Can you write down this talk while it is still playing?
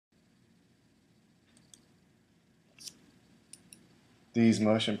these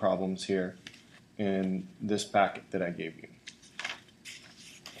motion problems here in this packet that I gave you.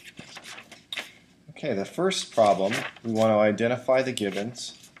 Okay, the first problem, we want to identify the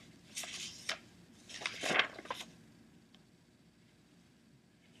givens.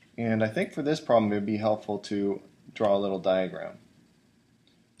 And I think for this problem it would be helpful to draw a little diagram.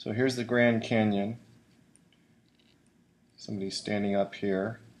 So here's the Grand Canyon. Somebody's standing up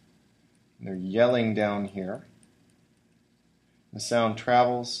here. And they're yelling down here. The sound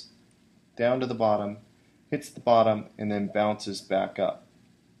travels down to the bottom, hits the bottom, and then bounces back up.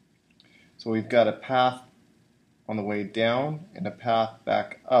 So we've got a path on the way down and a path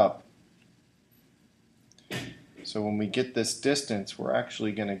back up. So when we get this distance, we're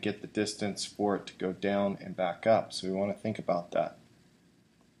actually going to get the distance for it to go down and back up. So we want to think about that.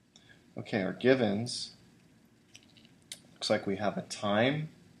 Okay, our givens, looks like we have a time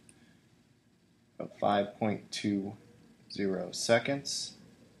of 5.20 seconds.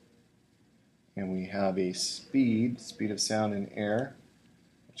 And we have a speed of sound in air,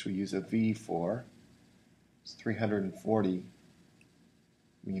 which we use a v for. It's 340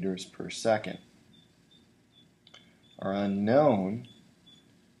 meters per second. Our unknown,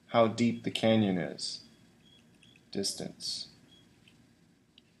 how deep the canyon is, distance.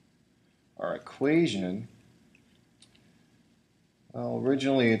 Our equation, well,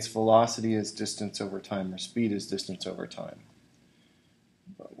 originally its velocity is distance over time, or speed is distance over time.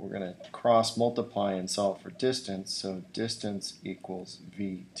 But we're going to cross multiply and solve for distance, so distance equals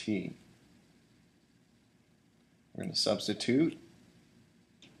vt. We're going to substitute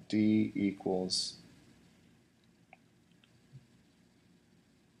d equals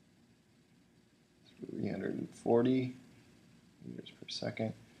 340 meters per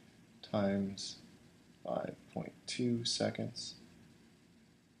second times 5.2 seconds,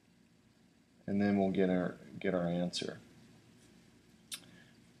 and then we'll get our answer.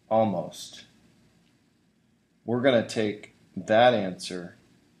 Almost. We're going to take that answer,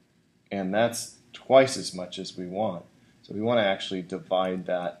 and that's twice as much as we want. So we want to actually divide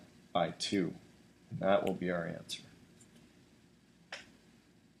that by 2, and that will be our answer.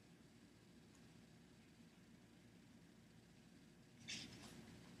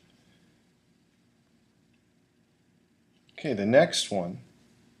 Okay, the next one,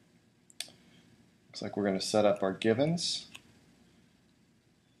 looks like we're going to set up our givens.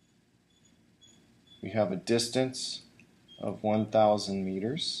 We have a distance of 1,000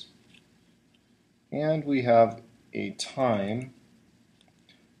 meters, and we have a time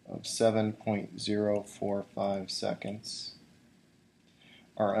of 7.045 seconds.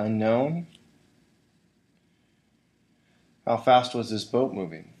 Our unknown, how fast was this boat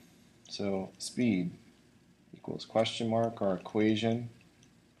moving? So speed equals question mark, our equation,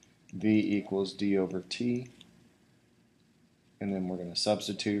 v equals d over t, and then we're going to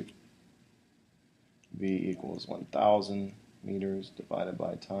substitute v equals 1,000 meters divided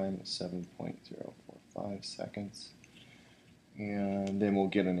by time is 7.045 seconds, and then we'll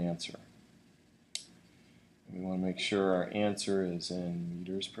get an answer. We want to make sure our answer is in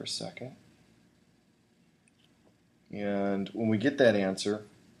meters per second, and when we get that answer,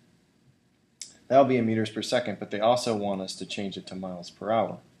 that'll be in meters per second, but they also want us to change it to miles per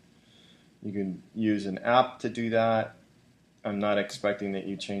hour. You can use an app to do that. I'm not expecting that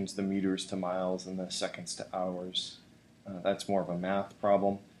you change the meters to miles and the seconds to hours. That's more of a math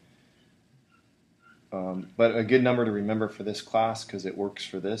problem. But a good number to remember for this class, because it works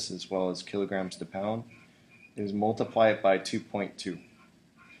for this as well as kilograms to pound, is multiply it by 2.2.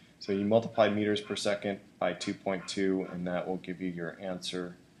 So you multiply meters per second by 2.2, and that will give you your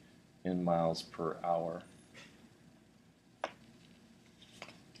answer in miles per hour.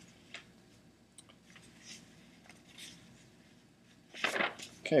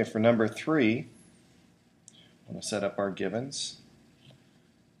 Okay, for number 3, I'm going to set up our givens.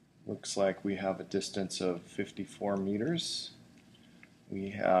 Looks like we have a distance of 54 meters. We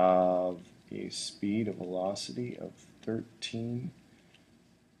have a speed, a velocity of 13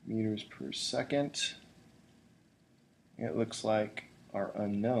 meters per second. It looks like our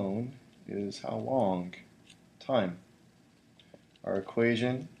unknown is how long? Time. Our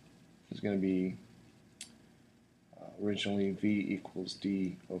equation is going to be originally v equals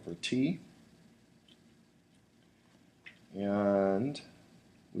d over t. And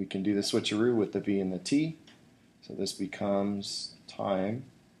we can do the switcheroo with the v and the t. So this becomes time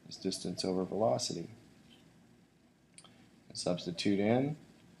is distance over velocity. Substitute in.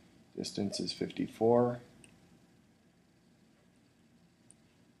 Distance is 54.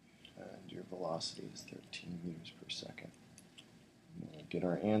 And your velocity is 13 meters per second. We'll get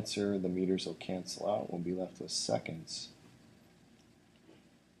our answer. The meters will cancel out. We'll be left with seconds.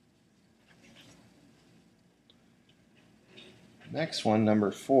 Next one,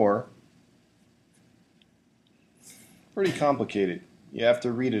 number 4. Pretty complicated. You have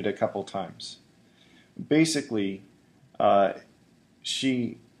to read it a couple times. Basically,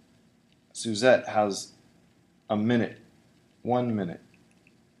 Suzette has a minute, 1 minute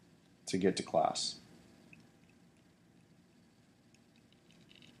to get to class.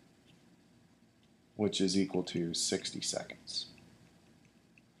 Which is equal to 60 seconds.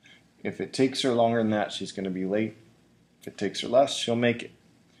 If it takes her longer than that, she's going to be late. If it takes her less, she'll make it.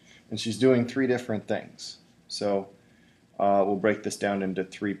 And she's doing 3 different things. So we'll break this down into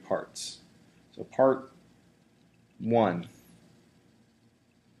 3 parts. So part 1,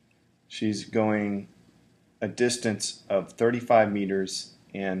 she's going a distance of 35 meters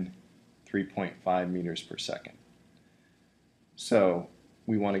and 3.5 meters per second. So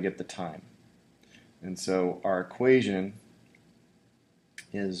we want to get the time. And so our equation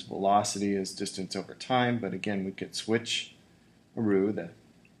is velocity is distance over time, but again we could switch the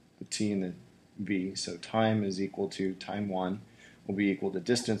t and the v, so time is equal to time 1 will be equal to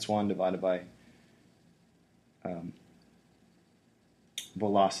distance 1 divided by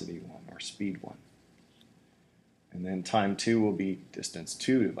velocity 1 or speed 1. And then time 2 will be distance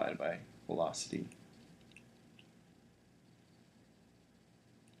 2 divided by velocity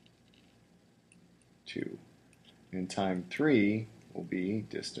 2. And time 3 will be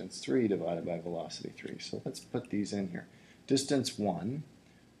distance 3 divided by velocity 3. So let's put these in here. Distance 1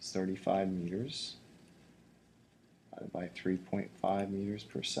 is 35 meters divided by 3.5 meters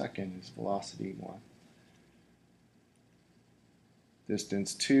per second is velocity 1.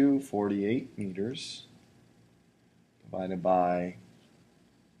 Distance 2, 48 meters divided by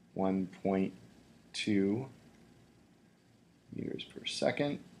 1.2 meters per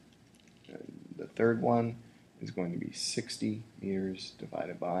second. And the third one is going to be 60 meters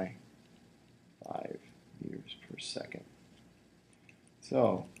divided by 5 meters per second.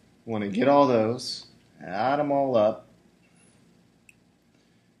 So, want to get all those, add them all up,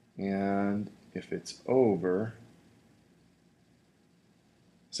 and if it's over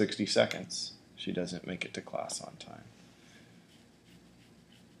 60 seconds, she doesn't make it to class on time.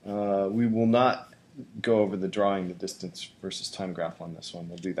 We will not go over the drawing the distance versus time graph on this one.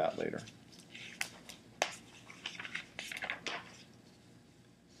 We'll do that later.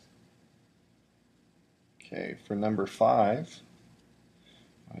 Okay, for number 5,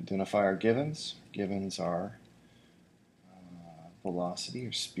 identify our givens. Givens are velocity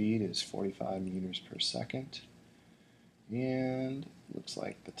or speed is 45 meters per second. And looks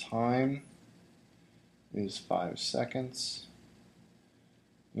like the time is 5 seconds.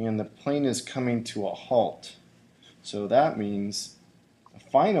 And the plane is coming to a halt. So that means the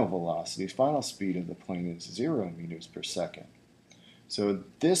final velocity, final speed of the plane is 0 meters per second. So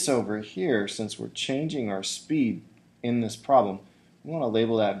this over here, since we're changing our speed in this problem, we want to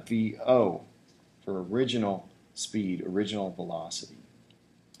label that VO for original speed, original velocity.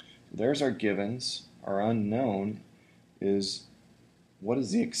 There's our givens. Our unknown is what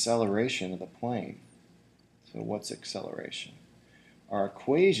is the acceleration of the plane? So what's acceleration? Our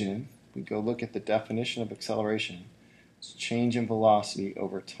equation, we go look at the definition of acceleration, it's change in velocity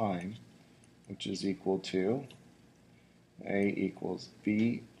over time, which is equal to A equals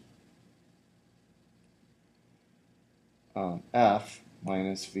V F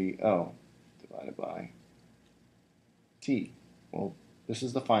minus VO divided by T. Well, this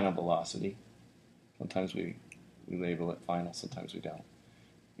is the final velocity. Sometimes we label it final, sometimes we don't.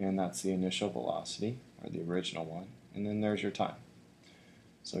 And that's the initial velocity, or the original one. And then there's your time.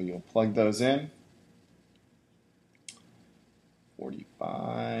 So you'll plug those in.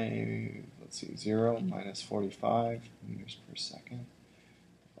 45, let's see, 0 minus 45 meters per second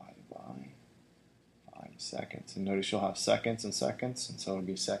divided by 5 seconds. And notice you'll have seconds and seconds, and so it'll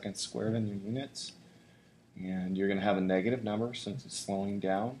be seconds squared in your units. And you're going to have a negative number since it's slowing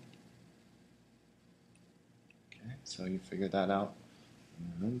down. Okay, so you figure that out,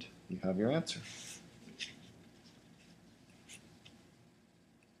 and you have your answer.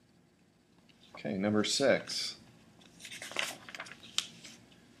 Okay, number 6.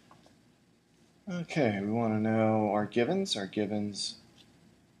 Okay, we want to know our givens. Our givens,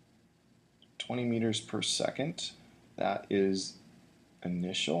 20 meters per second. That is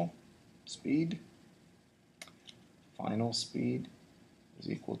initial speed. Final speed is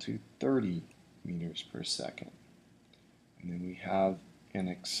equal to 30 meters per second. And then we have an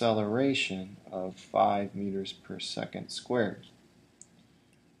acceleration of 5 meters per second squared.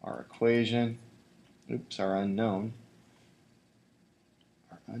 Our equation, our unknown.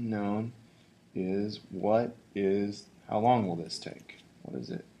 Our unknown is how long will this take? What is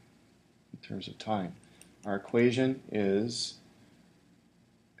it in terms of time? Our equation is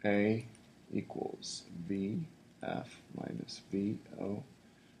A equals VF minus VO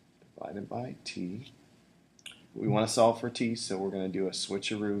divided by T. We want to solve for T, so we're going to do a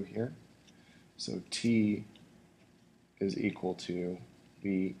switcheroo here. So T is equal to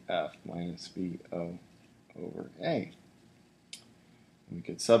VF minus VO over A. We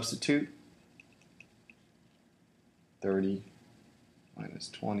could substitute 30 minus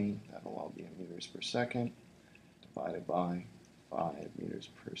 20, that'll all be in meters per second, divided by 5 meters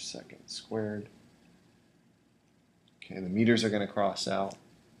per second squared. Okay, the meters are going to cross out.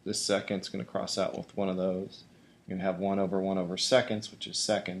 This second's going to cross out with one of those. You're going to have 1 over seconds, which is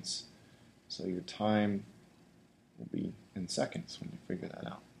seconds. So your time will be in seconds when you figure that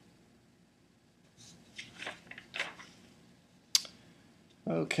out.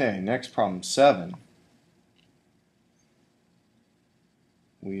 Okay, next problem 7.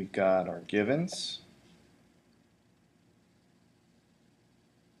 We've got our givens.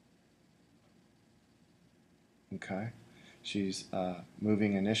 Okay, she's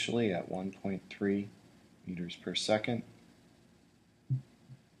moving initially at 1.3 meters per second.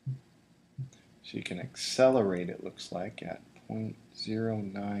 She can accelerate, it looks like, at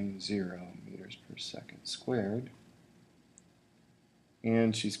 0.090 meters per second squared.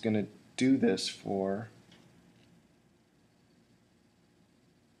 And she's going to do this for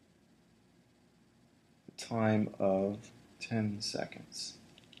a time of 10 seconds.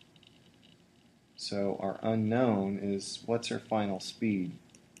 So our unknown is, what's her final speed?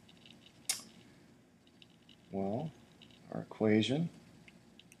 Well, our equation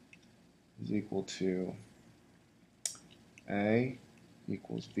is equal to A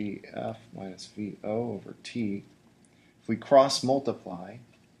equals VF minus VO over T. If we cross multiply,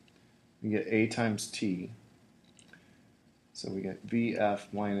 we get A times T. So we get VF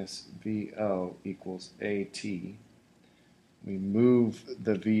minus VO equals AT. We move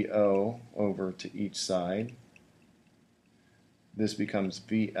the VO over to each side. This becomes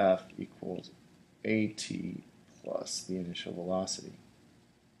VF equals AT plus the initial velocity.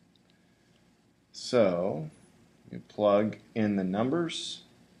 So you plug in the numbers.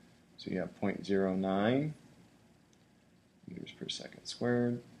 So you have 0.09 meters per second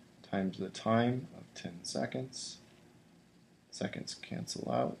squared times the time of 10 seconds. Seconds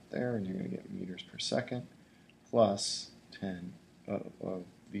cancel out there, and you're going to get meters per second plus 10 of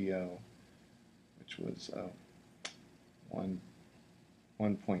VO, which was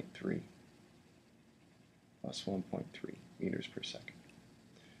 1.3 plus 1.3 meters per second.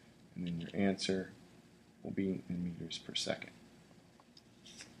 And then your answer will be in meters per second.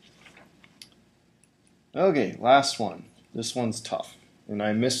 Okay, last one. This one's tough. And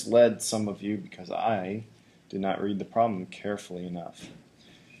I misled some of you because I did not read the problem carefully enough.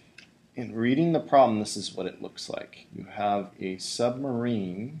 In reading the problem, this is what it looks like. You have a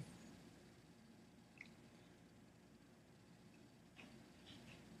submarine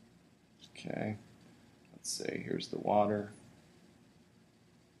okay, let's say here's the water,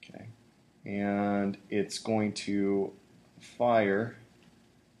 okay, and it's going to fire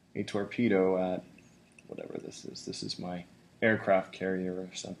a torpedo at whatever this is. This is my aircraft carrier or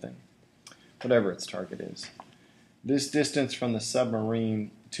something, whatever its target is. This distance from the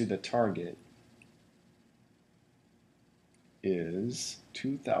submarine to the target is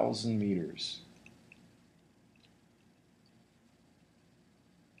 2,000 meters.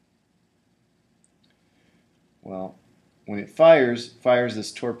 Well, when it fires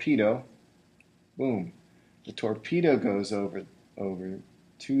this torpedo, boom, the torpedo goes over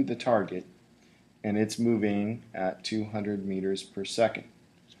to the target, and it's moving at 200 meters per second.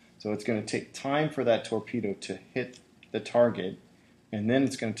 So it's going to take time for that torpedo to hit the target, and then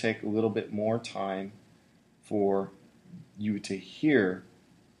it's going to take a little bit more time for you to hear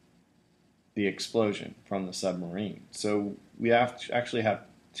the explosion from the submarine. So we actually have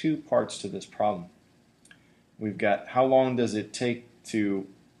two parts to this problem. We've got how long does it take to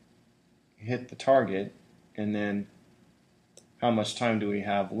hit the target, and then how much time do we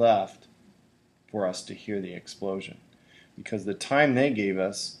have left for us to hear the explosion. Because the time they gave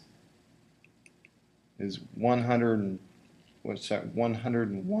us is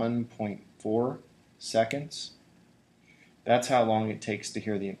 101.4 seconds. That's how long it takes to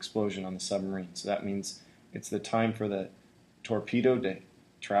hear the explosion on the submarine. So that means it's the time for the torpedo to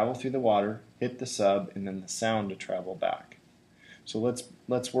travel through the water, hit the sub, and then the sound to travel back. So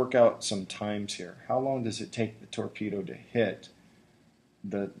let's work out some times here. How long does it take the torpedo to hit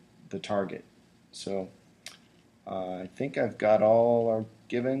the target? So I think I've got all our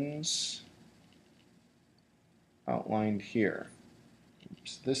givens outlined here.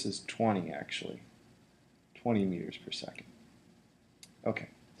 Oops, this is 20 actually. 20 meters per second. Okay,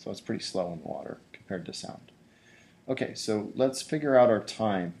 So it's pretty slow in the water compared to sound. Okay, so let's figure out our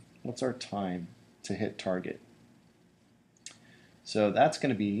time. What's our time to hit target? So that's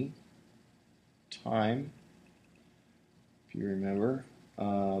going to be time, if you remember,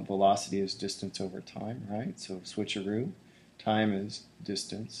 velocity is distance over time, right? So switcheroo, time is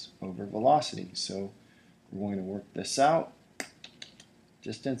distance over velocity. So we're going to work this out.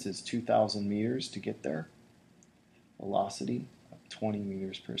 Distance is 2,000 meters to get there. Velocity of 20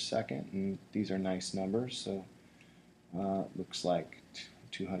 meters per second, and these are nice numbers, so looks like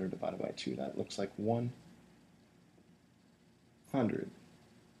 200 divided by 2, that looks like 100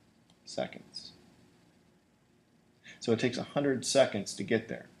 seconds. So it takes 100 seconds to get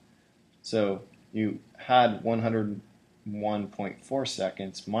there. So you had 101.4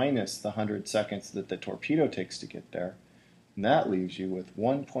 seconds minus the 100 seconds that the torpedo takes to get there, and that leaves you with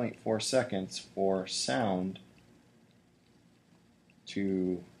 1.4 seconds for sound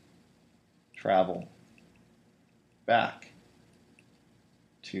to travel back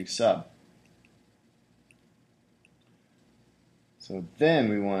to sub. So then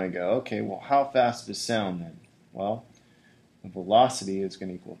we want to go, okay, well, how fast is sound then? Well, the velocity is going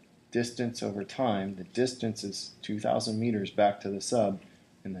to equal distance over time. The distance is 2,000 meters back to the sub,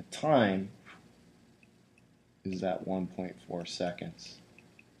 and the time is at 1.4 seconds.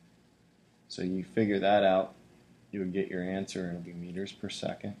 So you figure that out, you would get your answer, and it'll be meters per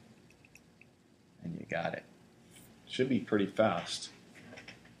second, and you got it. Should be pretty fast.